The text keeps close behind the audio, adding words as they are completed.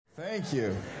Thank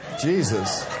you,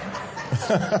 Jesus.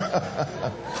 Are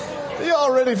you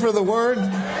all ready for the word?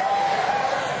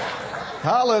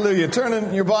 Hallelujah. Turn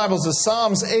in your Bibles to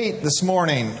Psalms 8 this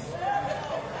morning.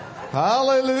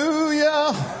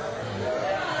 Hallelujah.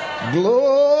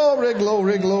 Glory,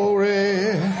 glory,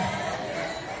 glory.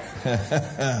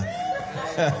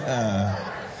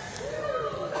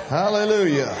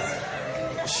 Hallelujah.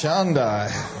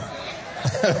 Shandai.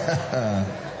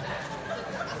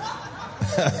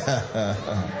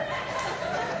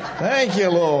 Thank you,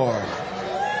 Lord.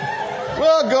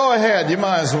 Well, go ahead. You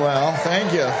might as well.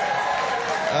 Thank you.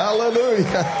 Hallelujah.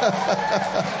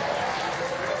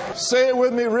 Say it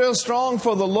with me real strong.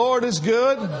 For the Lord is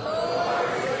good,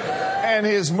 and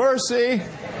His mercy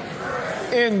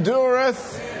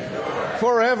endureth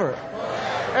forever.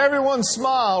 Everyone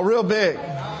smile real big.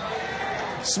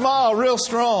 Smile real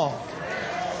strong.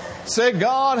 Say,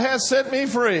 God has set me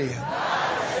free.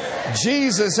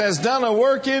 Jesus has done a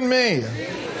work in me.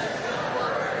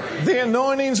 The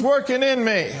anointing's working in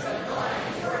me,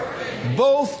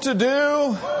 both to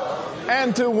do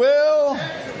and to will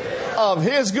of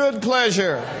His good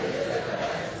pleasure.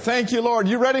 Thank you, Lord.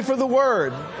 You ready for the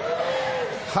word?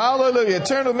 Hallelujah.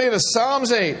 Turn with me to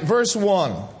Psalms 8, verse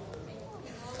 1.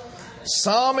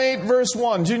 Psalm 8, verse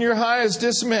 1. Junior high is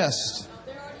dismissed.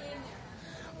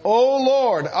 O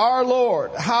Lord, our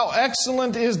Lord, how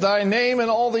excellent is Thy name in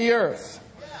all the earth,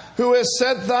 who has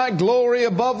set Thy glory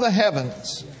above the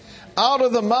heavens. Out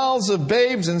of the mouths of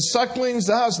babes and sucklings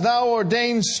hast Thou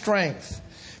ordained strength,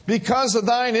 because of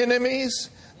Thine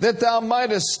enemies, that Thou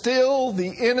mightest still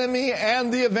the enemy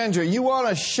and the avenger. You want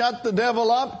to shut the devil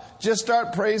up? Just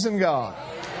start praising God.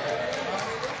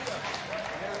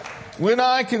 When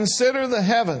I consider the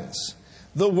heavens,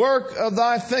 the work of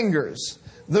Thy fingers,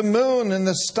 the moon and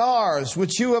the stars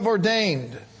which You have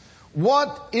ordained.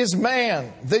 What is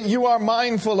man that You are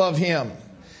mindful of him,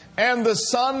 and the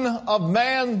son of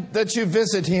man that You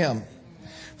visit him?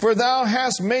 For Thou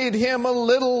hast made him a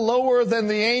little lower than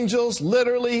the angels,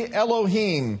 literally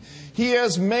Elohim. He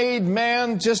has made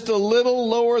man just a little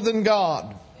lower than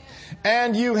God.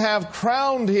 And You have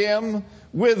crowned him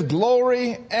with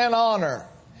glory and honor.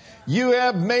 You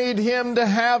have made him to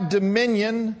have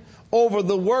dominion over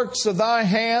the works of Thy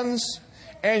hands,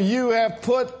 and You have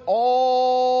put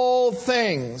all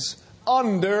things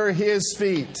under His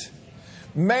feet.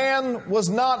 Man was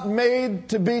not made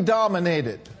to be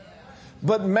dominated,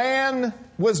 but man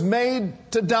was made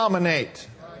to dominate.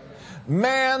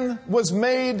 Man was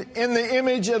made in the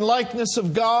image and likeness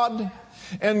of God,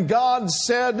 and God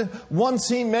said, once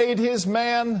He made His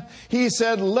man, He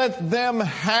said, let them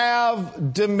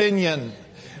have dominion.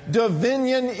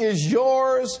 Dominion is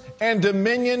yours and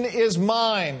dominion is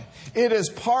mine. It is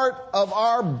part of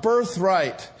our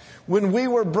birthright. When we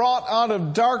were brought out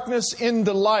of darkness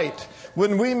into light,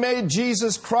 when we made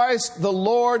Jesus Christ the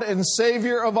Lord and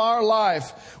Savior of our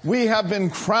life, we have been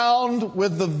crowned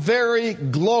with the very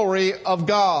glory of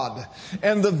God.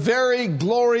 And the very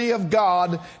glory of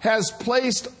God has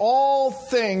placed all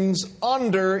things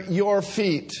under your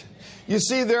feet. You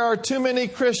see, there are too many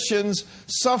Christians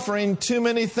suffering too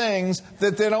many things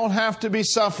that they don't have to be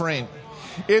suffering.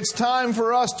 It's time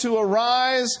for us to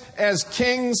arise as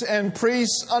kings and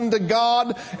priests unto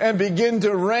God and begin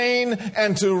to reign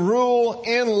and to rule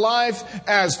in life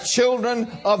as children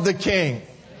of the King.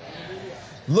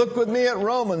 Look with me at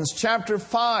Romans chapter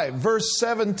 5, verse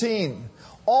 17.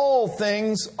 All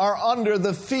things are under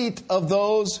the feet of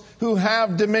those who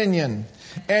have dominion.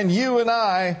 And you and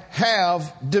I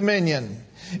have dominion.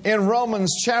 In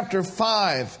Romans chapter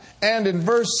 5 and in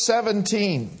verse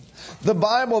 17, the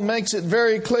Bible makes it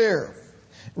very clear.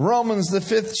 Romans, the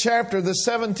 5th chapter, the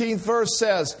 17th verse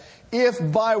says, if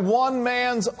by one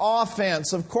man's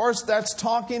offense, of course that's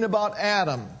talking about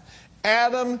Adam.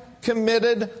 Adam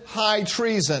committed high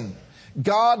treason.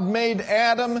 God made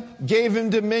Adam, gave him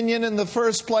dominion in the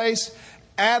first place.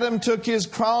 Adam took his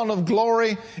crown of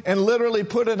glory and literally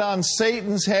put it on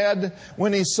Satan's head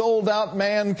when he sold out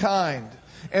mankind.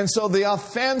 And so the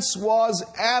offense was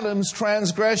Adam's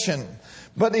transgression.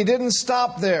 But he didn't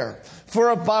stop there.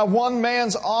 For if by one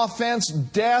man's offense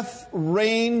death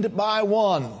reigned by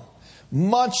one,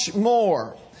 much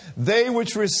more they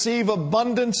which receive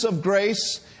abundance of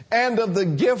grace and of the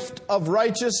gift of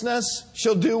righteousness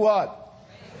shall do what?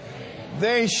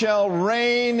 They shall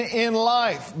reign in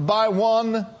life by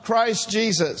one Christ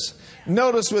Jesus.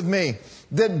 Notice with me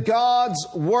that God's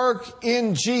work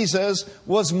in Jesus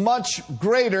was much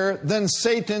greater than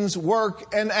Satan's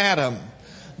work in Adam.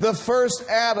 The first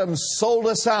Adam sold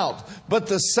us out, but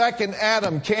the second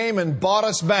Adam came and bought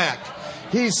us back.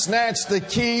 He snatched the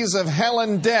keys of hell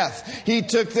and death. He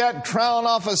took that crown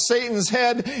off of Satan's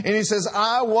head and He says,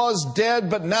 I was dead,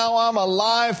 but now I'm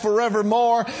alive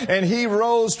forevermore. And He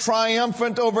rose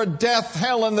triumphant over death,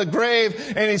 hell, and the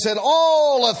grave. And He said,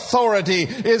 all authority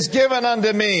is given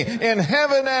unto me in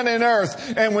heaven and in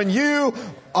earth. And when you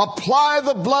apply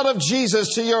the blood of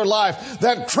Jesus to your life,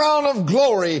 that crown of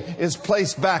glory is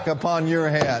placed back upon your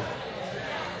head.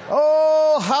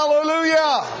 Oh,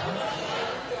 hallelujah!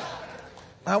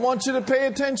 I want you to pay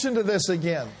attention to this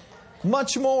again.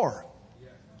 Much more.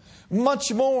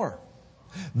 Much more.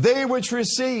 They which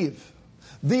receive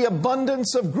the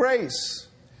abundance of grace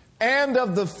and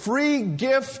of the free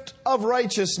gift of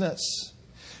righteousness.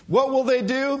 What will they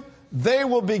do? They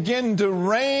will begin to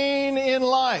reign in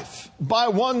life by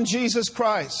one Jesus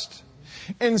Christ.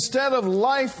 Instead of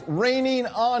life reigning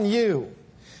on you,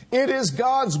 it is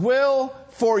God's will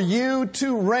for you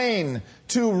to reign,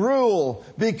 to rule,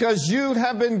 because you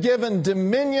have been given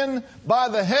dominion by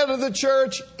the head of the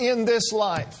church in this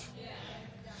life.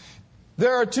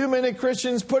 There are too many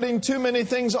Christians putting too many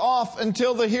things off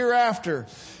until the hereafter.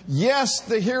 Yes,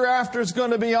 the hereafter is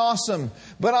going to be awesome,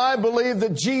 but I believe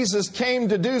that Jesus came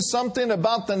to do something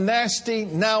about the nasty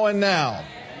now and now.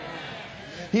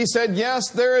 He said, yes,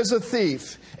 there is a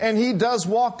thief, and he does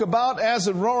walk about as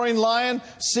a roaring lion,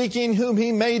 seeking whom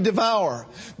he may devour.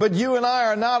 But you and I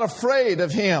are not afraid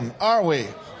of him, are we?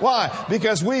 Why?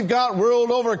 Because we've got world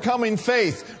overcoming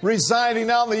faith residing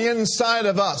on the inside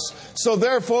of us. So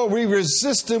therefore we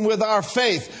resist him with our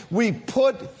faith. We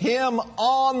put him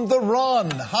on the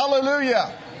run.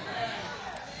 Hallelujah.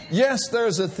 Yes,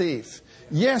 there's a thief.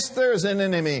 Yes, there's an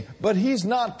enemy, but he's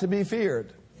not to be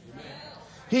feared.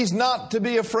 He's not to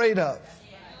be afraid of.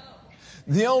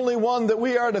 The only one that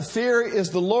we are to fear is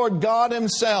the Lord God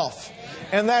Himself.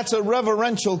 And that's a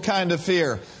reverential kind of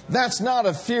fear. That's not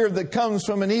a fear that comes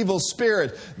from an evil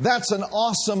spirit. That's an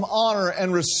awesome honor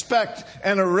and respect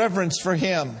and a reverence for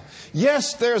Him.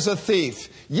 Yes, there's a thief.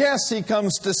 Yes, he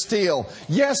comes to steal.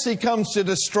 Yes, he comes to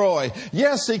destroy.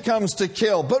 Yes, he comes to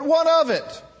kill. But what of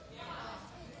it?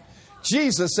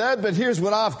 Jesus said, but here's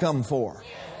what I've come for.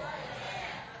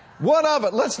 What of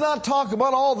it? Let's not talk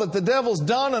about all that the devil's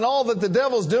done and all that the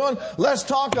devil's doing. Let's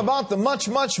talk about the much,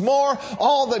 much more.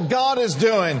 All that God is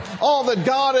doing. All that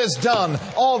God has done.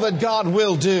 All that God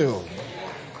will do.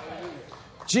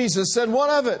 Jesus said,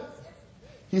 what of it?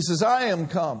 He says, I am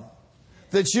come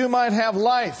that you might have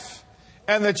life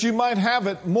and that you might have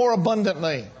it more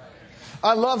abundantly.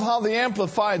 I love how the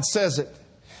Amplified says it.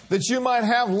 That you might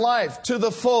have life to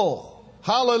the full.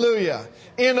 Hallelujah.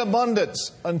 In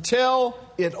abundance until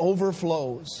it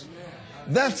overflows.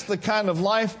 That's the kind of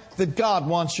life that God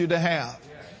wants you to have.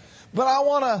 But I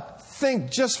want to think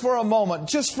just for a moment,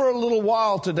 just for a little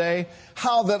while today,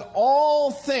 how that all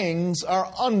things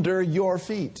are under your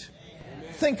feet.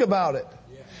 Think about it.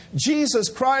 Jesus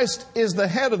Christ is the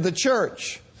head of the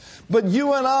church, but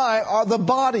you and I are the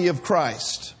body of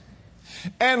Christ.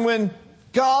 And when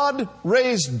God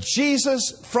raised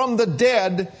Jesus from the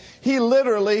dead, He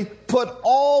literally put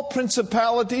all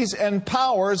principalities and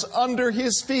powers under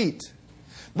His feet.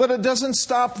 But it doesn't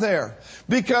stop there.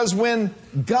 Because when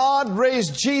God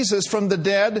raised Jesus from the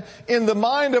dead, in the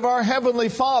mind of our Heavenly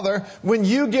Father, when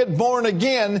you get born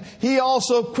again, He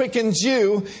also quickens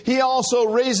you. He also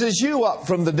raises you up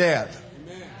from the dead.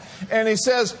 And He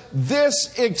says,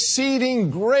 this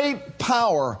exceeding great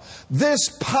power, this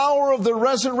power of the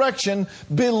resurrection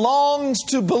belongs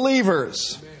to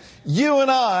believers. You and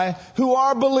I, who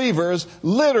are believers,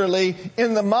 literally,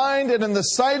 in the mind and in the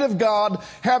sight of God,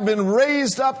 have been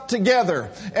raised up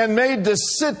together and made to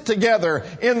sit together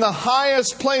in the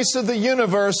highest place of the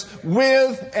universe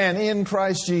with and in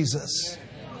Christ Jesus.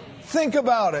 Think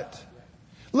about it.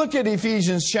 Look at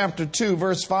Ephesians chapter 2,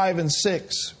 verse 5 and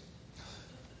 6.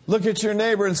 Look at your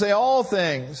neighbor and say, all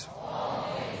things,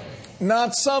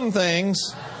 not some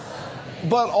things,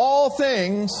 but all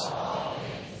things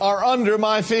are under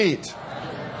my feet.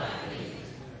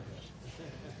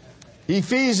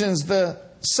 Ephesians, the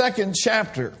 2nd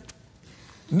chapter.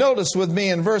 Notice with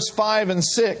me in verse 5 and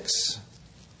 6.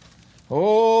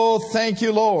 Oh, thank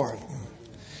you, Lord.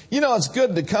 You know, it's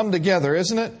good to come together,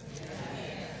 isn't it?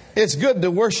 It's good to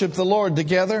worship the Lord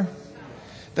together.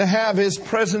 To have His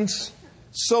presence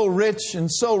so rich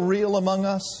and so real among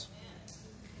us.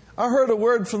 I heard a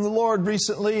word from the Lord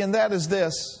recently, and that is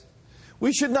this.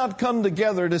 We should not come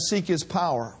together to seek His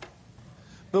power,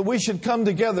 but we should come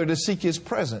together to seek His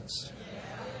presence.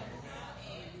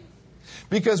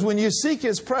 Because when you seek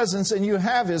His presence and you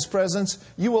have His presence,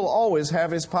 you will always have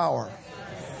His power.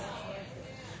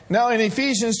 Now in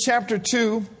Ephesians chapter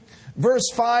 2,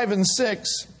 verse 5 and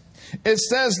 6, it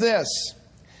says this.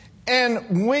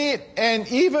 And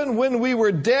even when we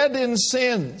were dead in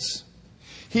sins,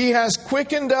 He has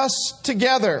quickened us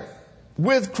together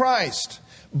with Christ.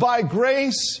 By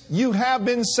grace you have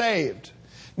been saved.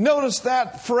 Notice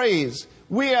that phrase.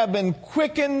 We have been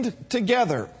quickened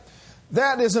together.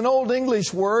 That is an Old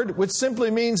English word which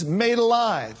simply means made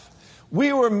alive.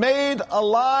 We were made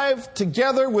alive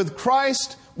together with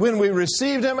Christ when we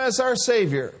received Him as our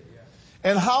Savior.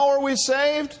 And how are we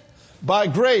saved? By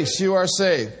grace you are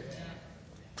saved.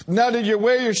 Now, did you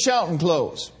wear your shouting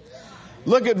clothes?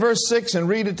 Look at verse 6 and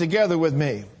read it together with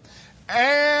me.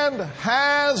 And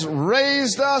has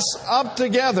raised us up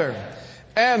together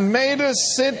and made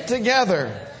us sit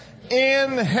together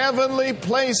in heavenly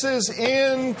places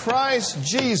in Christ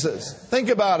Jesus. Think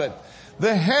about it.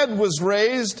 The head was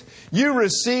raised, you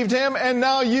received Him, and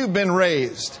now you've been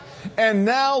raised. And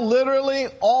now literally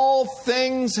all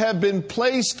things have been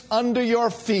placed under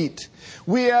your feet.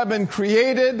 We have been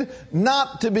created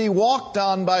not to be walked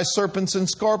on by serpents and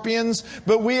scorpions,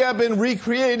 but we have been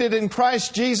recreated in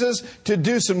Christ Jesus to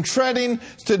do some treading,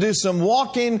 to do some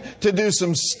walking, to do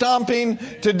some stomping,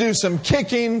 to do some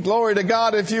kicking, glory to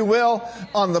God if you will,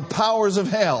 on the powers of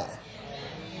hell.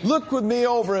 Look with me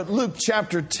over at Luke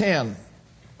chapter 10.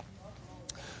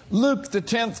 Luke the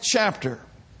 10th chapter.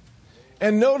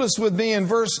 And notice with me in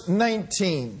verse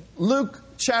 19. Luke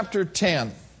chapter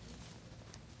 10.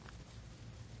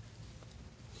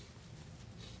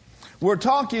 We're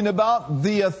talking about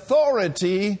the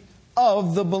authority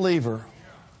of the believer.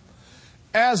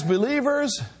 As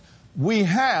believers, we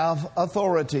have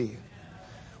authority.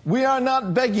 We are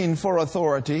not begging for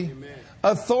authority.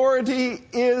 Authority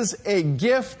is a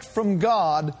gift from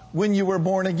God when you were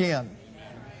born again.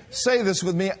 Say this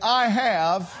with me. I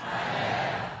have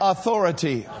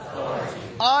authority.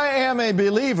 I am a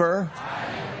believer,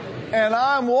 and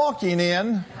I'm walking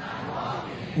in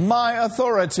my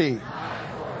authority.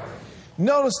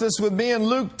 Notice this with me in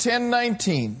Luke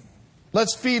 10:19.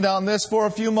 Let's feed on this for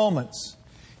a few moments.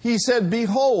 He said,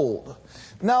 behold.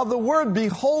 Now the word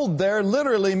behold there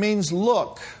literally means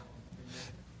look.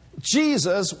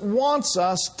 Jesus wants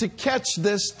us to catch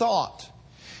this thought.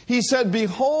 He said,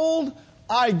 behold,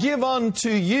 I give unto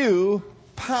you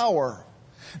power.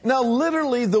 Now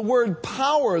literally the word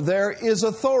power there is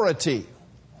authority.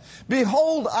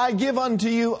 Behold, I give unto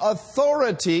you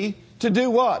authority to do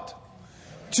what?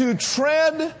 To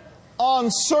tread on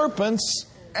serpents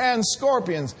and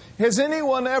scorpions. Has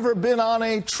anyone ever been on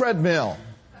a treadmill?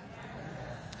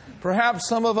 Perhaps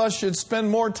some of us should spend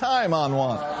more time on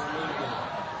one.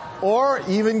 Or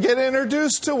even get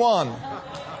introduced to one.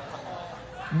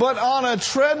 But on a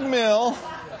treadmill,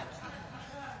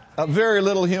 very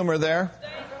little humor there.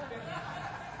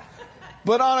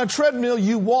 But on a treadmill,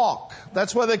 you walk.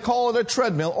 That's why they call it a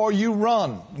treadmill. Or you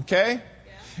run. Okay?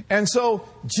 And so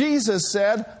Jesus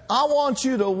said, I want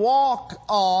you to walk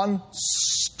on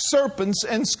serpents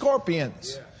and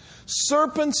scorpions.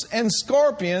 Serpents and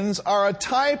scorpions are a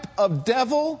type of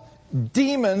devil,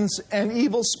 demons, and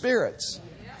evil spirits.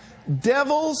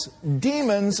 Devils,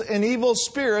 demons, and evil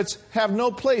spirits have no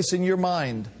place in your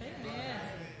mind.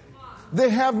 They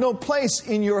have no place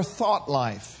in your thought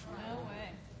life.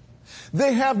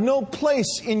 They have no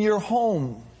place in your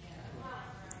home.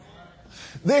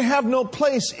 They have no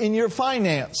place in your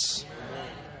finance.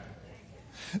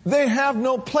 They have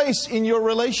no place in your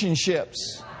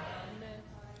relationships.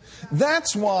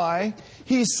 That's why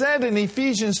he said in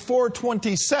Ephesians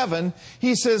 4:27,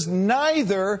 he says,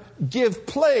 neither give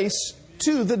place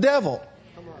to the devil.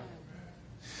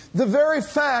 The very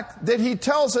fact that he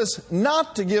tells us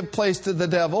not to give place to the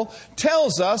devil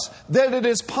tells us that it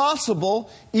is possible,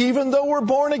 even though we're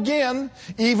born again,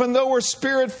 even though we're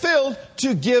Spirit-filled,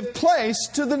 to give place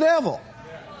to the devil.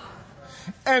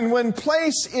 And when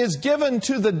place is given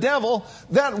to the devil,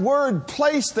 that word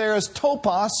place there is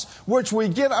topos, which we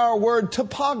get our word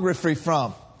topography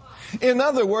from. In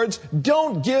other words,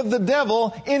 don't give the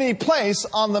devil any place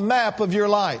on the map of your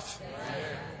life.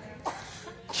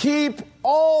 Keep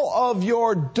all of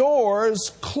your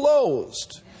doors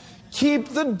closed. Keep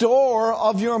the door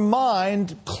of your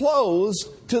mind closed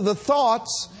to the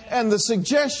thoughts and the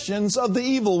suggestions of the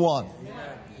evil one.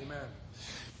 Amen.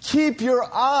 Keep your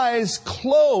eyes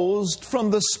closed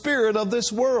from the spirit of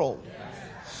this world.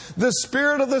 The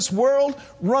spirit of this world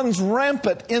runs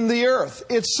rampant in the earth.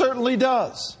 It certainly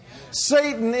does.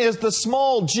 Satan is the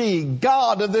small g,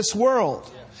 God of this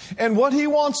world. And what he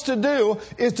wants to do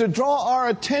is to draw our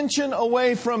attention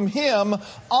away from him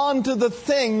onto the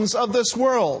things of this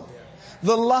world.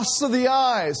 The lusts of the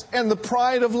eyes and the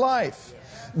pride of life.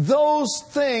 Those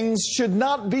things should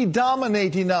not be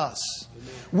dominating us.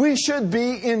 We should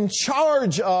be in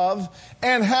charge of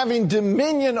and having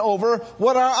dominion over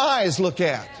what our eyes look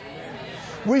at.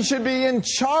 We should be in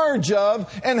charge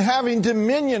of and having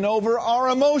dominion over our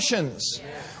emotions.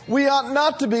 We ought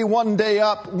not to be one day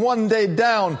up, one day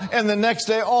down, and the next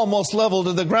day almost level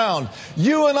to the ground.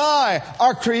 You and I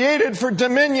are created for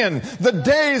dominion. The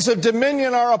days of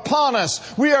dominion are upon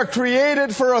us. We are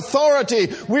created for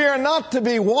authority. We are not to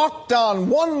be walked on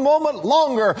one moment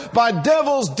longer by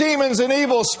devils, demons, and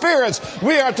evil spirits.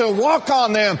 We are to walk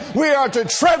on them. We are to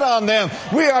tread on them.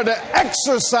 We are to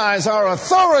exercise our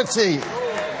authority.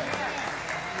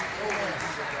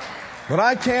 But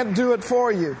I can't do it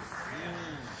for you.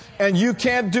 And you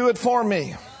can't do it for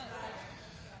me.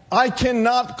 I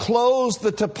cannot close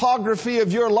the topography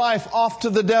of your life off to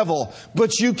the devil,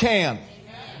 but you can.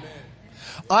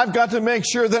 I've got to make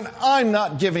sure that I'm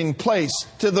not giving place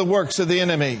to the works of the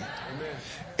enemy.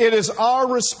 It is our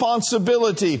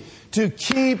responsibility to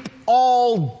keep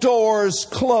all doors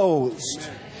closed.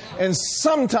 And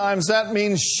sometimes that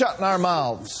means shutting our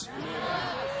mouths.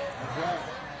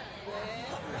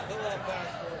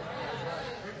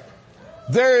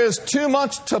 There is too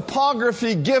much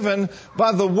topography given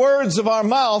by the words of our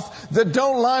mouth that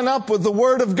don't line up with the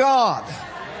Word of God.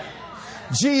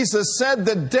 Jesus said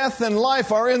that death and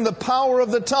life are in the power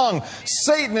of the tongue.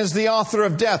 Satan is the author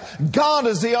of death. God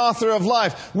is the author of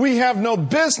life. We have no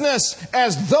business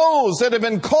as those that have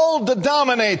been called to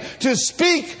dominate to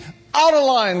speak out of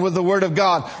line with the Word of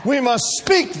God. We must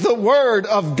speak the Word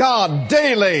of God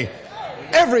daily,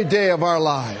 every day of our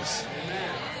lives.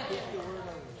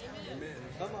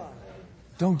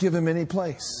 Don't give him any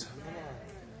place.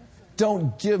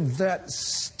 Don't give that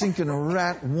stinking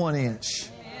rat 1 inch.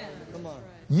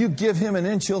 You give him an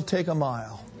inch, he'll take a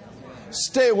mile.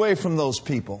 Stay away from those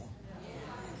people.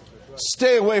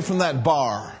 Stay away from that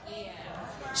bar.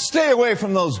 Stay away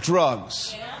from those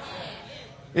drugs.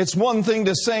 It's one thing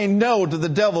to say no to the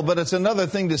devil, but it's another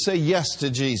thing to say yes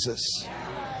to Jesus.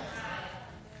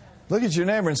 Look at your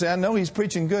neighbor and say, I know he's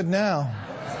preaching good now.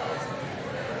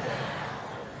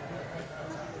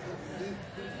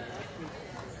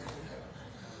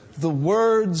 The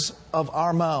words of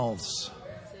our mouths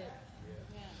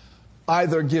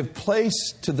either give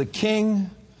place to the king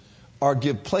or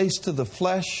give place to the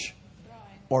flesh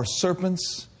or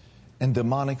serpents and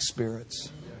demonic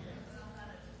spirits.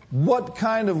 What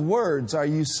kind of words are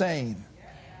you saying?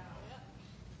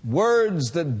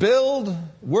 Words that build,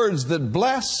 words that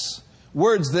bless,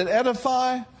 words that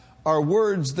edify, or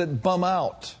words that bum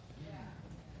out?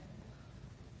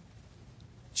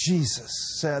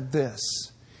 Jesus said this.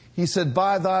 He said,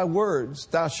 by thy words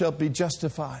thou shalt be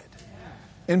justified,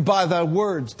 and by thy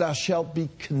words thou shalt be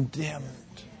condemned.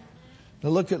 Now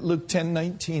look at Luke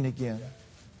 10:19 again.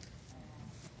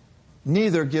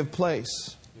 Neither give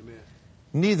place. Amen.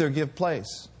 Neither give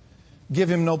place.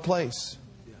 Give him no place.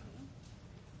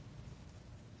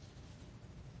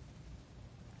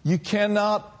 You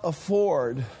cannot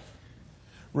afford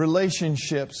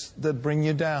relationships that bring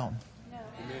you down. No.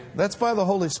 That's by the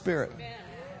Holy Spirit.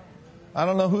 I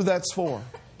don't know who that's for.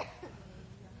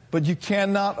 But you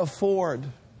cannot afford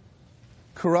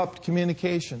corrupt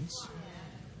communications.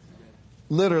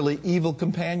 Literally, evil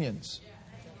companions.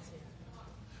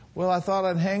 Well, I thought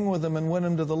I'd hang with them and win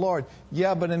them to the Lord.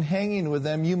 Yeah, but in hanging with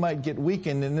them, you might get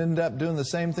weakened and end up doing the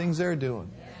same things they're doing.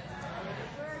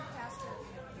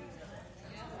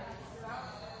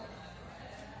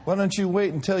 Why don't you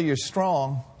wait until you're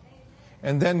strong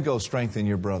and then go strengthen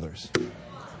your brothers?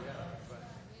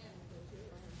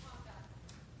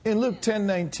 In Luke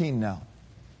 10:19 now.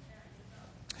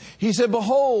 He said,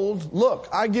 behold, look,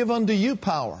 I give unto you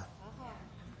power.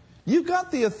 You got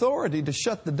the authority to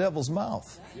shut the devil's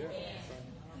mouth.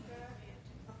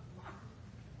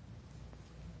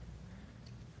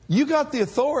 You got the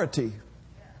authority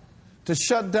to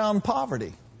shut down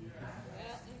poverty.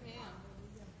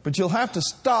 But you'll have to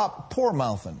stop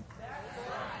poor-mouthing.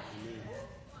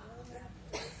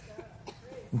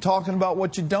 I'm talking about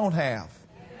what you don't have.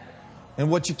 And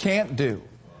what you can't do.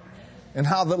 And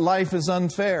how that life is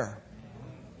unfair.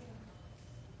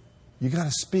 You got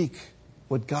to speak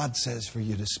what God says for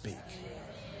you to speak.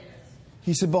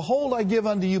 He said, behold, I give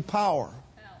unto you power,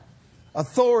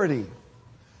 authority,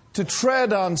 to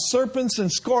tread on serpents and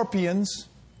scorpions,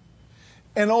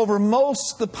 and over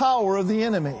most the power of the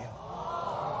enemy.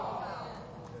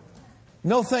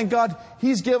 No, thank God,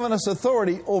 He's given us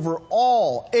authority over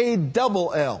all,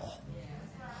 A-double-L.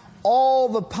 All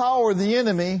the power of the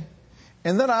enemy.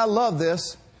 And then I love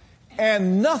this.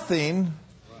 And nothing,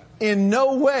 in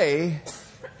no way,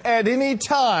 at any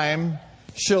time,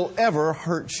 shall ever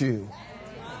hurt you.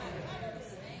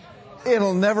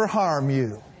 It'll never harm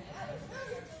you.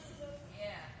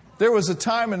 There was a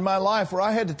time in my life where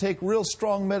I had to take real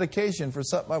strong medication for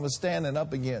something I was standing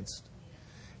up against.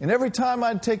 And every time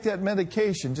I'd take that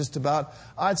medication, just about,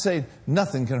 I'd say,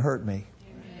 nothing can hurt me.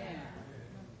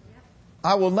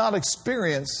 I will not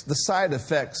experience the side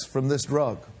effects from this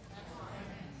drug.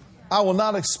 I will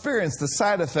not experience the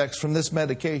side effects from this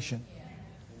medication.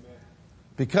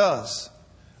 Because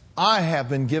I have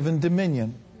been given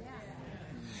dominion.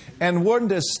 And where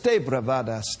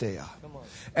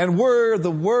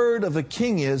the word of a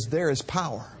king is, there is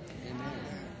power.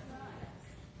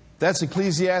 That's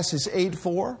Ecclesiastes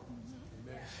 8:4.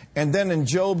 And then in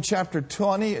Job chapter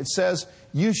 20, it says,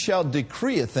 you shall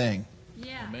decree a thing.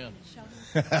 Yeah.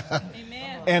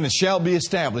 Amen. And it shall be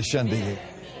established unto you.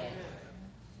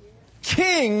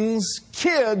 Kings'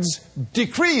 kids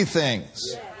decree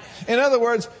things. In other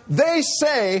words, they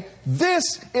say,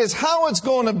 this is how it's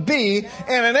going to be,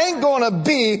 and it ain't going to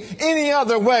be any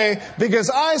other way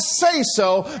because I say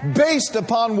so based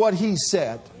upon what he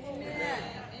said.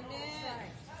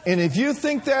 And if you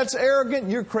think that's arrogant,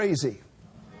 you're crazy.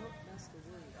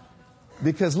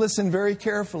 Because listen very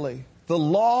carefully. The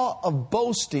law of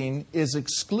boasting is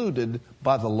excluded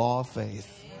by the law of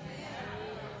faith.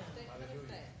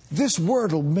 This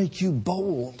word will make you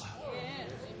bold.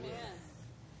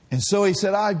 And so he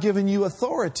said, I've given you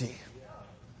authority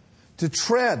to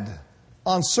tread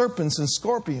on serpents and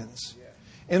scorpions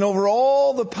and over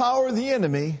all the power of the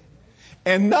enemy,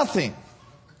 and nothing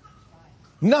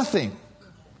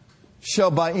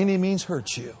shall by any means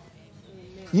hurt you.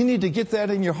 You need to get that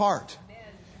in your heart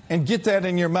and get that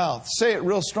in your mouth. Say it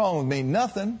real strong with me.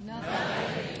 Nothing.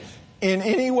 In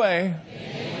any way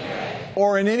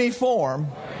or in any form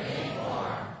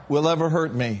will ever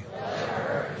hurt me.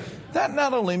 That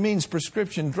not only means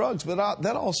prescription drugs, but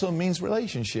that also means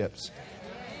relationships.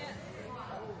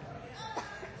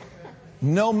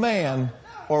 No man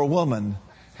or woman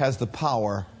has the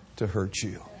power to hurt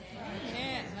you.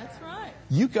 That's right.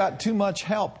 You got too much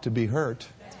help to be hurt.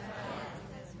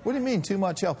 What do you mean too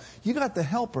much help? You got the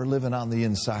helper living on the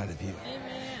inside of you.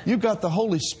 You got the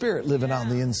Holy Spirit living on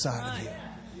the inside of you.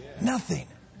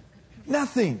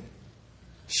 Nothing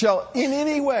shall in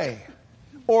any way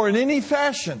or in any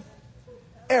fashion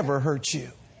ever hurt you.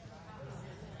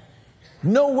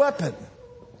 No weapon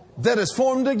that is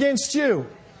formed against you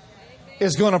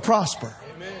is going to prosper.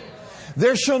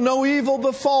 There shall no evil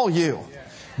befall you,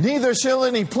 neither shall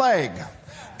any plague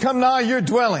come nigh your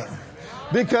dwelling,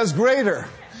 because greater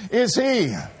is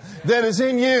He that is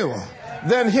in you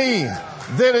than he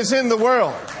that is in the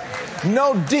world.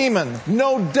 No demon,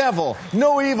 no devil,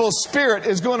 no evil spirit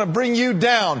is going to bring you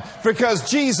down, because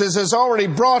Jesus has already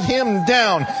brought him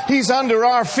down. He's under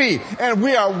our feet, and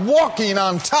we are walking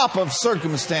on top of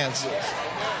circumstances.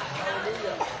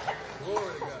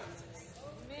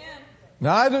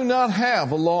 Now, I do not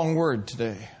have a long word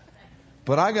today,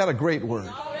 but I got a great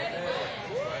word.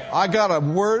 I got a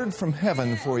word from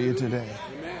heaven for you today.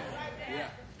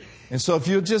 And so if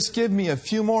you'll just give me a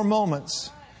few more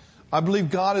moments, I believe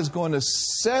God is going to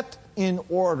set in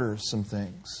order some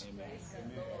things.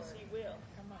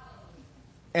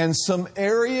 And some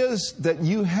areas that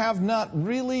you have not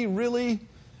really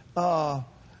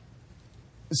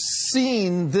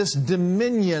seen this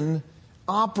dominion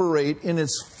operate in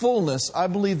its fullness. I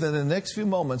believe that in the next few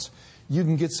moments you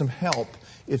can get some help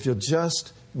if you'll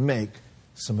just make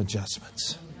some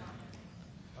adjustments.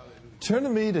 Turn to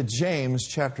me to James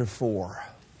chapter 4.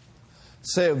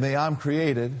 Say it with me, I'm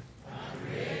created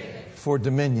for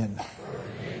dominion.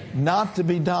 Not to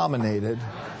be dominated,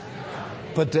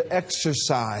 but to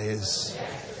exercise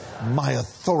my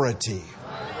authority.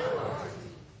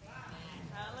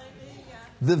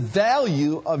 The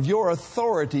value of your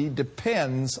authority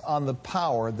depends on the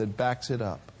power that backs it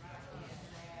up.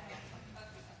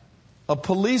 A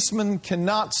policeman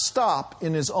cannot stop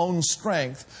in his own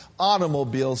strength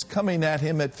automobiles coming at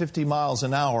him at 50 miles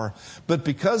an hour. But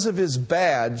because of his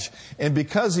badge and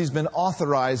because he's been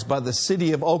authorized by the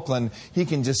city of Oakland, he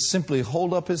can just simply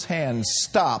hold up his hand,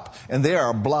 stop, and they are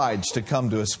obliged to come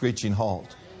to a screeching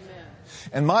halt.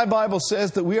 And my Bible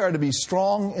says that we are to be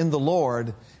strong in the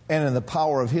Lord and in the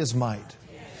power of His might.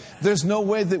 There's no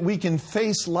way that we can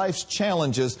face life's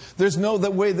challenges. There's no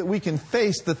way that we can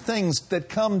face the things that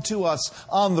come to us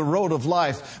on the road of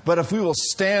life. But if we will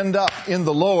stand up in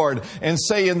the Lord and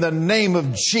say, in the name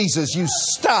of Jesus, you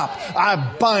stop.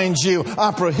 I bind you.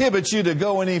 I prohibit you to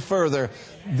go any further.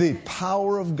 The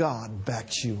power of God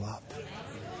backs you up.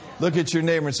 Look at your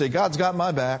neighbor and say, God's got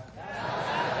my back.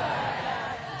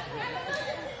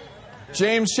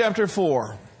 James chapter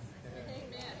 4.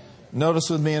 Notice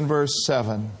with me in verse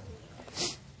 7.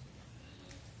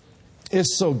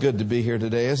 It's so good to be here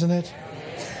today, isn't it?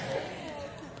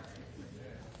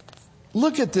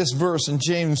 Look at this verse in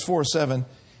James 4:7.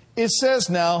 It says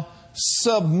now,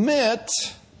 submit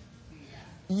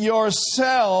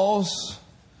yourselves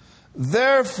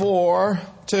therefore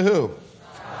to who?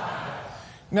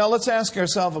 Now let's ask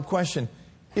ourselves a question.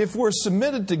 If we're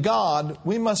submitted to God,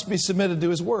 we must be submitted to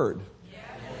His Word.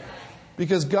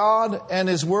 Because God and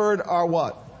His Word are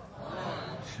what?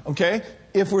 Okay?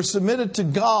 If we're submitted to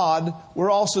God,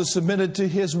 we're also submitted to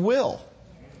His will.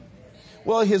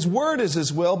 Well, His Word is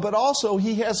His will, but also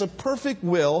He has a perfect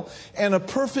will and a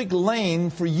perfect lane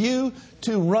for you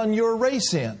to run your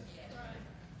race in.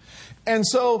 And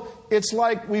so it's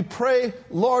like we pray,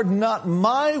 Lord, not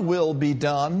my will be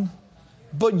done,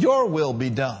 but your will be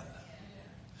done.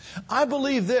 I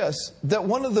believe this, that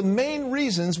one of the main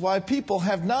reasons why people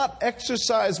have not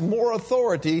exercised more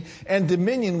authority and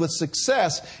dominion with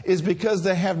success is because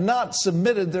they have not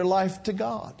submitted their life to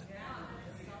God.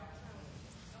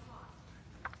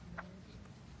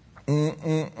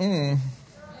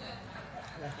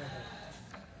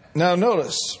 Now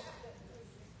notice,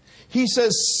 he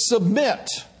says submit.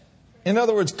 In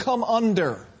other words, come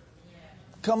under.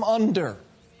 Come under.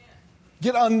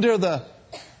 Get under the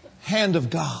hand of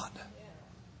God.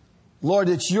 Lord,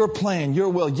 it's your plan, your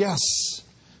will. Yes.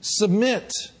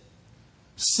 Submit.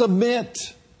 Submit.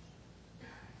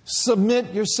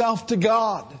 Submit yourself to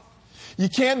God. You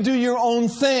can't do your own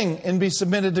thing and be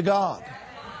submitted to God.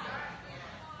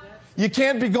 You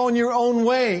can't be going your own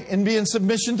way and be in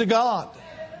submission to God.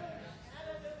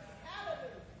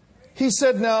 He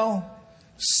said now,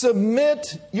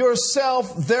 submit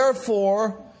yourself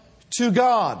therefore to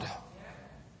God.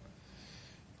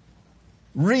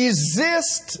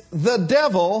 Resist the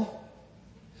devil,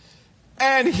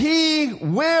 and he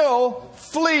will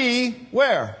flee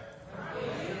where?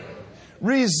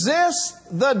 Resist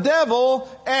the devil,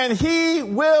 and he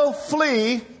will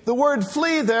flee. The word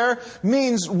flee there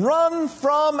means run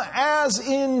from as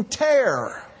in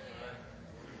tear.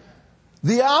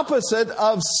 The opposite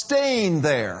of staying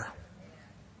there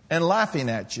and laughing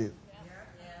at you.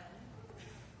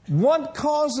 What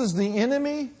causes the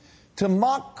enemy to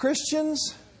mock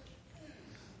Christians?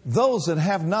 Those that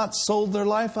have not sold their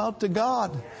life out to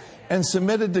God and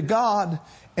submitted to God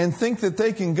and think that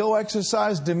they can go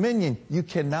exercise dominion. You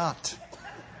cannot.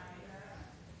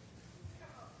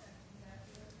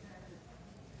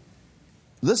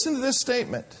 Listen to this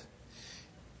statement.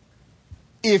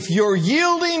 If you're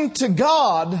yielding to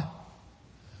God,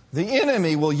 the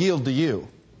enemy will yield to you.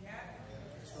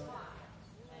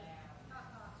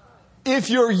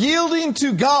 If you're yielding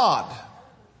to God,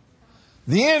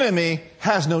 the enemy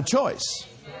has no choice.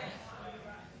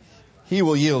 He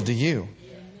will yield to you.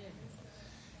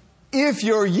 If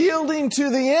you're yielding to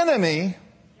the enemy,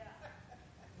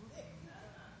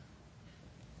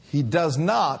 he does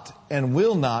not and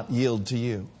will not yield to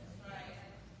you.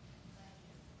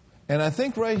 And I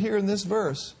think right here in this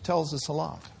verse tells us a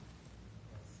lot.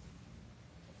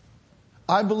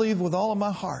 I believe with all of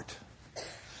my heart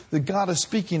that God is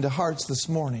speaking to hearts this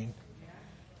morning.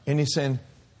 And He's saying,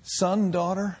 son,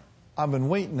 daughter, I've been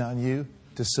waiting on you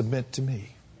to submit to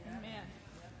me. Amen.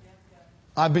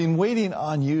 I've been waiting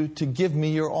on you to give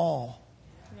me your all.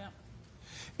 Yeah.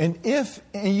 And if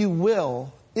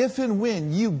and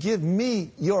when you give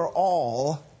me your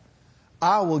all,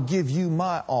 I will give you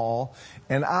my all,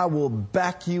 and I will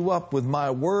back you up with my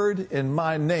word and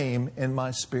my name and my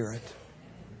spirit.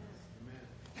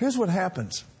 Here's what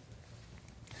happens.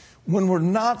 When we're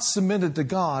not submitted to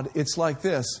God, it's like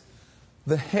this.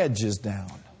 The hedge is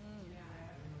down.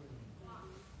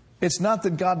 It's not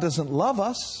that God doesn't love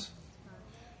us.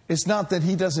 It's not that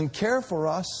He doesn't care for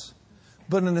us.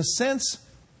 But in a sense,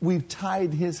 we've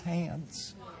tied His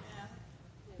hands.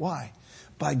 Why?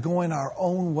 By going our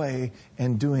own way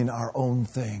and doing our own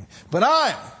thing. But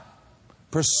I'm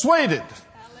persuaded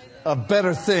of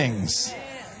better things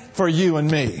for you and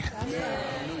me.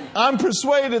 I'm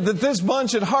persuaded that this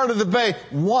bunch at Heart of the Bay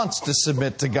wants to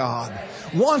submit to God,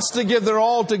 wants to give their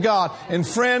all to God. And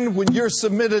friend, when you're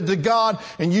submitted to God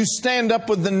and you stand up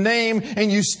with the name and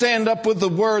you stand up with the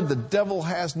word, the devil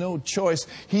has no choice.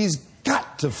 He's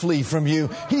got to flee from you.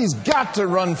 He's got to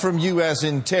run from you as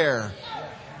in terror.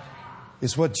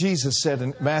 It's what Jesus said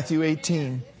in Matthew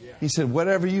 18. He said,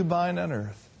 whatever you bind on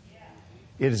earth,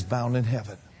 it is bound in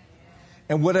heaven.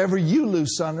 And whatever you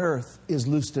loose on earth is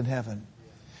loosed in heaven.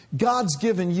 God's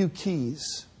given you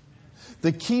keys.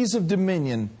 The keys of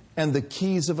dominion and the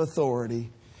keys of authority.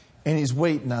 And He's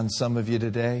waiting on some of you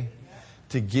today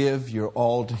to give your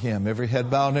all to Him. Every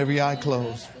head bowed and every eye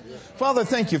closed. Father,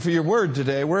 thank you for your word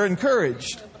today. We're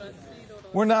encouraged.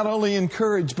 We're not only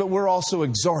encouraged, but we're also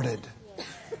exhorted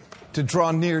to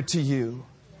draw near to you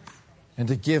and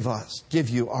to give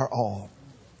you our all.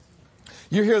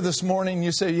 You're here this morning,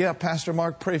 you say, yeah, Pastor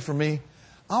Mark, pray for me.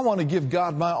 I want to give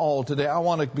God my all today. I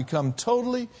want to become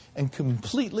totally and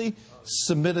completely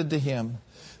submitted to Him.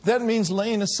 That means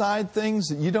laying aside things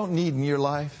that you don't need in your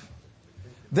life.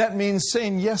 That means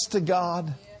saying yes to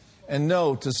God and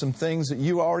no to some things that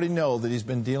you already know that He's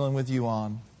been dealing with you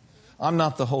on. I'm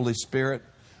not the Holy Spirit.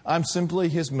 I'm simply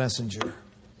His messenger.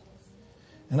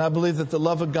 And I believe that the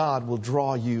love of God will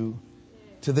draw you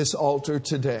to this altar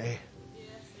today,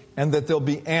 and that there'll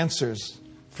be answers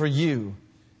for you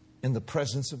in the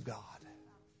presence of God.